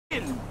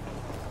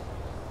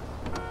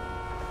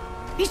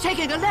He's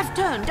taking a left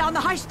turn down the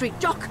high street,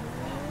 Jock.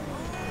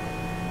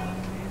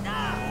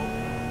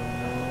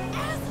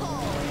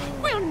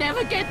 We'll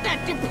never get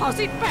that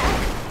deposit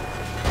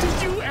back.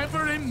 Did you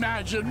ever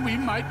imagine we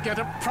might get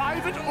a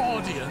private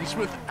audience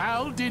with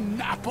Aldi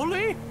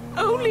Napoli?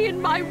 Only in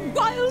my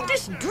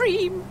wildest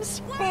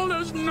dreams. All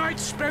those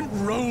nights spent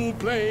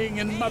role-playing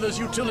in Mother's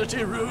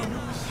utility room.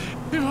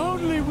 If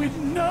only we'd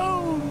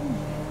known.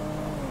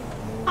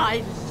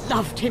 I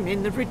loved him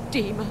in The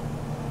Redeemer.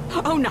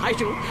 Oh,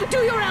 Nigel, do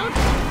your out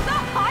the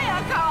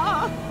hire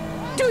car!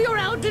 Do your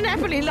out to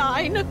Napoli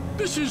line!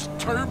 This is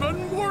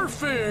turban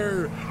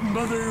warfare,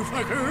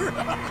 motherfucker!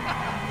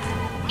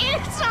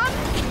 It's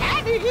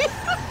uncanny!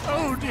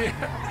 Oh dear,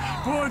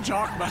 poor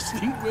Jock must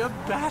think we're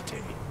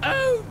batty.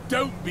 Oh,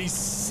 don't be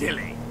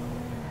silly.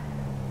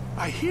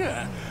 I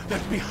hear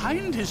that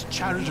behind his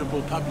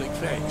charitable public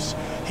face,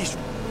 he's...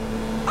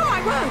 Oh,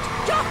 my word!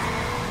 Jock!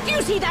 Do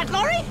you see that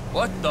lorry?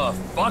 What the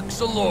fuck's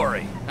a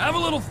lorry? Have a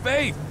little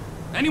faith.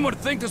 Anyone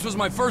would think this was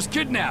my first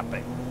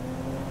kidnapping.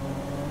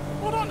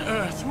 What on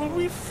earth will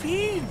we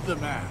feed the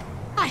man?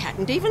 I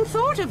hadn't even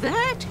thought of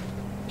that.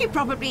 He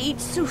probably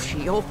eats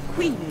sushi or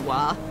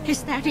quinoa.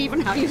 Is that even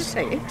how you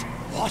say it?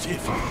 What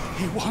if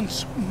he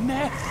wants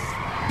meth?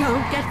 Go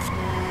get...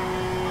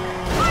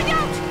 Find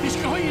out! He's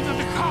going into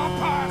the car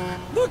park.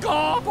 The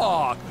car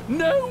park!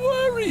 No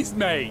worries,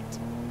 mate.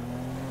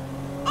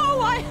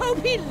 Oh, I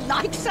hope he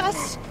likes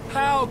us.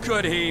 How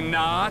could he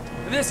not?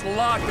 This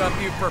lockup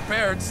you've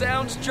prepared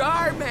sounds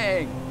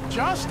charming.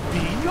 Just be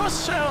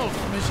yourself,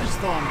 Mrs.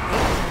 Thornhill.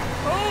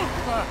 Oh,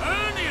 the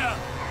hernia!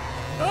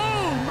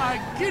 Oh,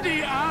 my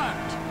giddy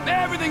aunt!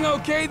 Everything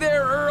okay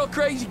there, Earl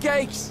Crazy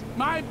Cakes?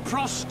 My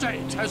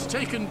prostate has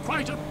taken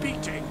quite a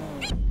beating.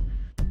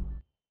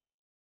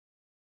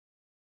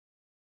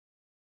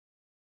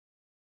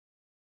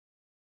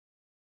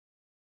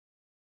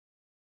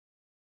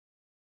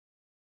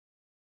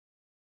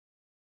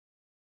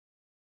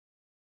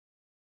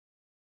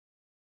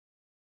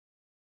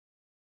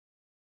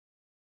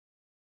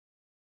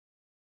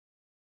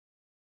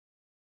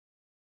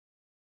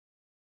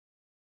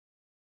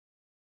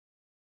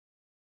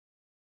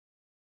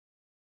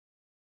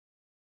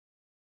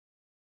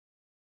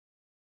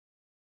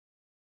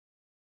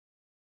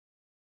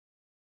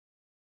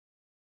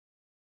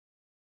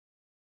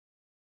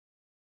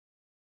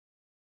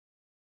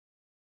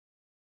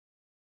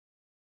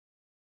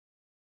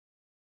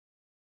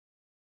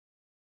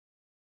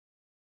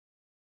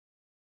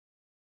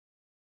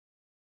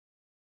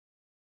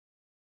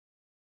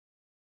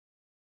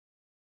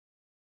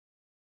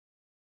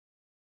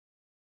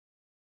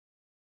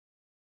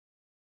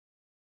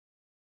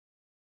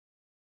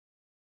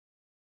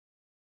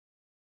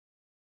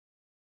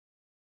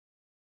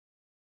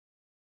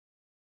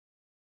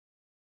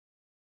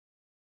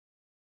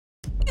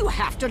 You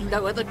have to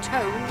lower the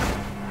tone.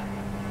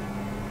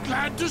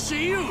 Glad to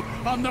see you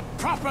on the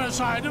proper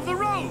side of the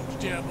road,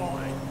 dear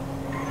boy.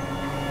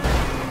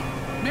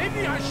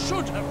 Maybe I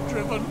should have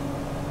driven.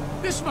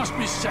 This must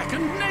be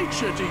second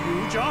nature to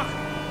you, Jock.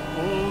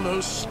 All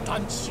those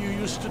stunts you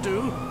used to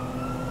do.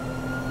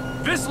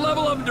 This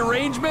level of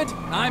derangement,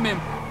 I'm in.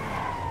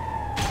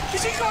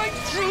 Is he going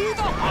through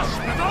the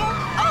hospital?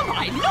 Oh,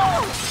 my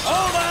Lord!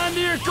 Hold on to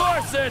your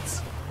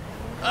corsets!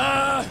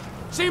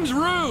 Seems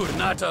rude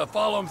not to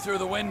follow him through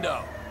the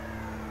window.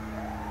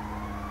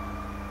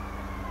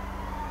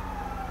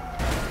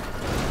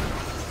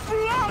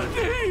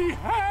 Bloody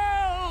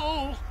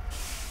hell!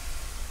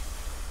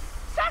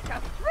 Such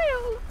a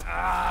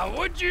thrill!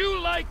 Would you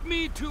like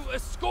me to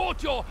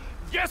escort your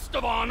guest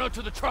of honor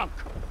to the trunk?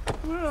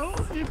 Well,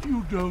 if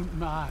you don't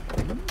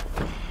mind.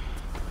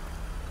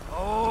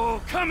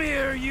 Oh, come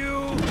here,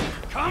 you!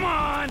 Come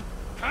on!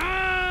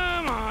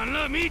 Come on,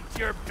 let me meet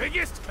your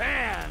biggest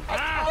fan!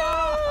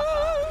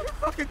 You're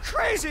fucking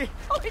crazy!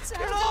 Oh, it's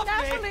Get off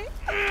Napoli.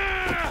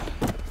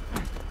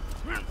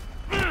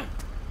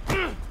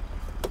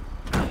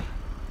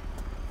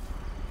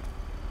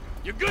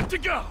 You're good to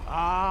go!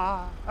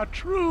 Ah, a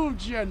true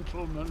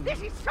gentleman.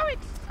 This is so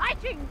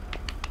exciting!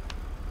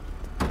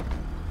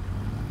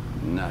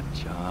 Nut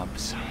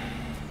jobs.